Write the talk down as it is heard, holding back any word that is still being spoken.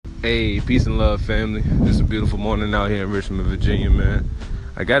Hey, peace and love, family. It's a beautiful morning out here in Richmond, Virginia, man.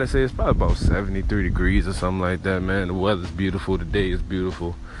 I gotta say, it's probably about 73 degrees or something like that, man. The weather's beautiful. The day is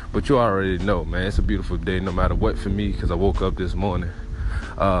beautiful. But you already know, man, it's a beautiful day no matter what for me because I woke up this morning.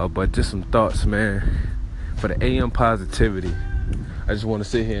 But just some thoughts, man. For the AM positivity, I just want to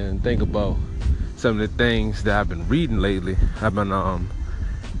sit here and think about some of the things that I've been reading lately.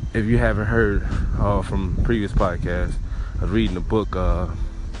 If you haven't heard from previous podcasts, I was reading a book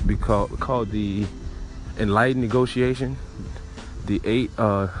called The Enlightened Negotiation, the 8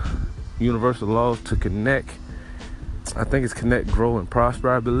 universal laws to connect. I think it's connect, grow, and prosper,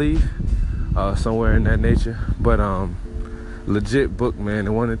 I believe, somewhere in that nature. But legit book, man.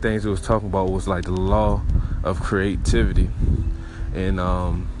 And one of the things it was talking about was like the law of creativity, and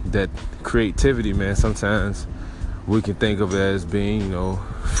that creativity, man, sometimes we can think of it as being,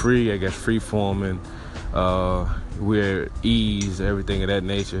 free, I guess, free forming, we're at ease, everything of that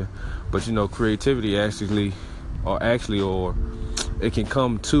nature. But creativity or it can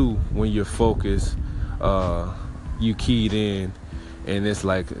come to when you're focused, you keyed in, and it's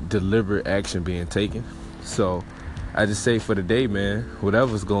like deliberate action being taken. So I just say for the day, man,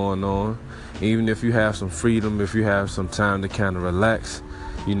 whatever's going on, even if you have some freedom, if you have some time to kind of relax,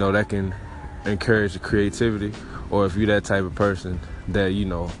 that can encourage the creativity. Or if you're that type of person that,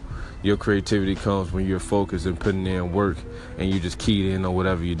 your creativity comes when you're focused and putting in work and you just keyed in on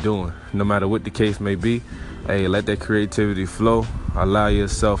whatever you're doing. No matter what the case may be, hey, let that creativity flow. Allow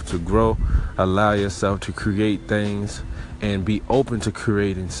yourself to grow. Allow yourself to create things and be open to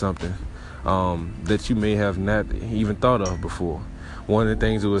creating something that you may have not even thought of before. One of the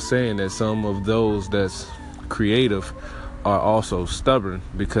things it was saying that some of those that's creative are also stubborn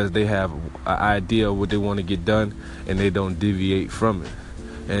because they have an idea of what they want to get done and they don't deviate from it.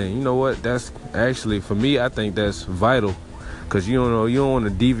 And you know what? That's actually, for me, I think that's vital, because you don't want to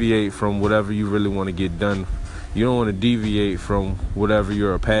deviate from whatever you really want to get done. You don't want to deviate from whatever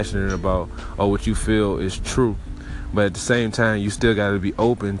you're passionate about or what you feel is true. But at the same time, you still got to be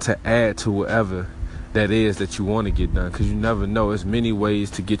open to add to whatever that is that you want to get done, because you never know. There's many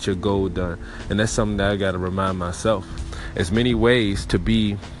ways to get your goal done, and that's something that I got to remind myself. There's many ways to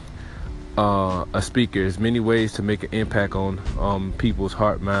be a speaker. There's many ways to make an impact on people's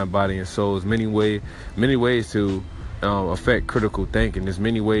heart, mind, body, and soul. There's many ways to affect critical thinking. There's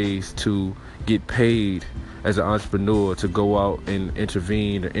many ways to get paid as an entrepreneur, to go out and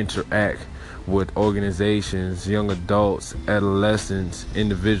intervene or interact with organizations, young adults, adolescents,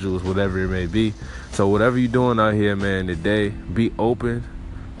 individuals, whatever it may be. So whatever you're doing out here, man, today, be open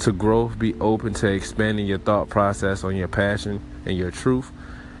to growth, be open to expanding your thought process on your passion and your truth,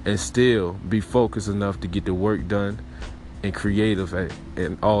 and still be focused enough to get the work done and creative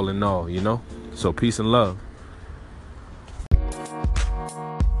and all in all, So peace and love.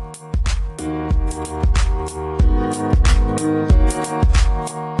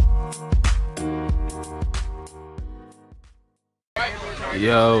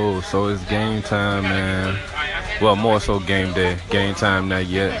 Yo, so it's game time, man. Well, more so game day. Game time not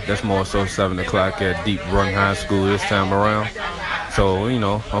yet. That's more so 7 o'clock at Deep Run High School this time around. So,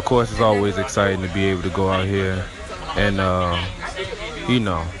 of course, it's always exciting to be able to go out here and,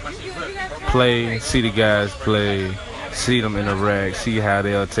 play, see the guys play, see them interact, see how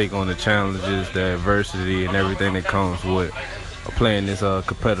they'll take on the challenges, the adversity, and everything that comes with playing this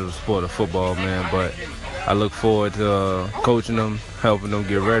competitive sport of football, man. But I look forward to coaching them, helping them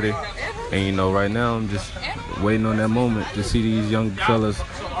get ready. And, right now I'm just waiting on that moment to see these young fellas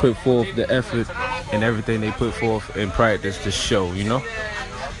put forth the effort and everything they put forth in practice to show,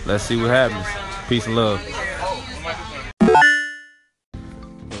 Let's see what happens. Peace and love.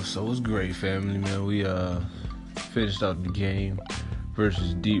 So it's great, family, man. We finished out the game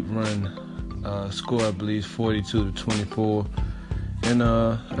versus Deep Run. Score, I believe, 42-24. And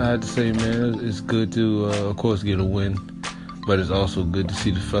I had to say, man, it's good to, of course, get a win. But it's also good to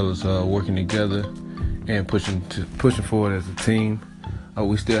see the fellas working together and pushing forward as a team.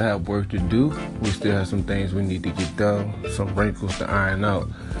 We still have work to do. We still have some things we need to get done, some wrinkles to iron out.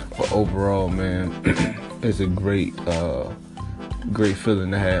 But overall, man, it's a great feeling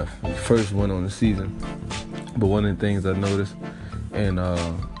to have. First one on the season. But one of the things I noticed, and I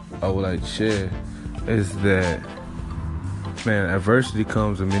would like to share, is that, man, adversity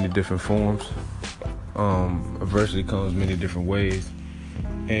comes in many different forms. Adversity comes many different ways.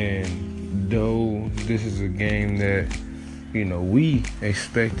 And though this is a game that, we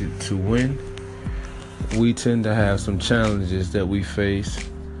expected to win, we tend to have some challenges that we face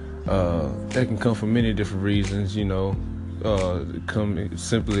that can come from many different reasons, come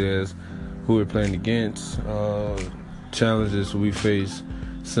simply as who we're playing against, challenges we face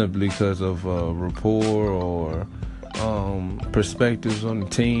simply because of rapport or perspectives on the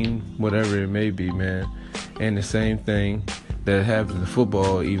team, whatever it may be, man. And the same thing that happens in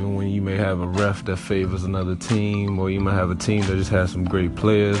football, even when you may have a ref that favors another team, or you might have a team that just has some great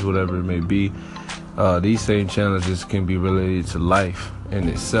players, whatever it may be. These same challenges can be related to life in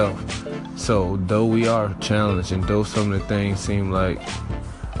itself. So though we are challenged, and though some of the things seem like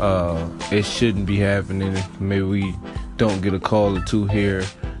it shouldn't be happening, maybe we don't get a call or two here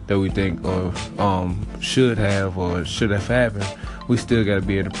that we think or should have happened, we still got to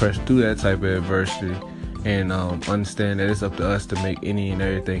be able to press through that type of adversity and understand that it's up to us to make any and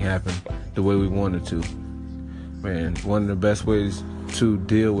everything happen the way we want it to. Man, one of the best ways to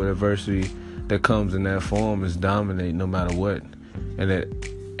deal with adversity that comes in that form is dominate no matter what, and at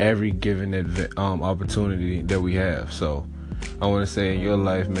every given opportunity that we have. So I want to say in your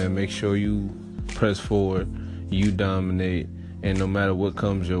life, man, make sure you press forward, you dominate, and no matter what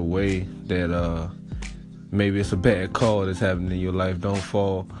comes your way, that maybe it's a bad call that's happening in your life, don't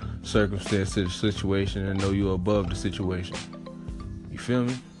fall circumstance to the situation and know you're above the situation. You feel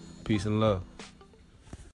me? Peace and love.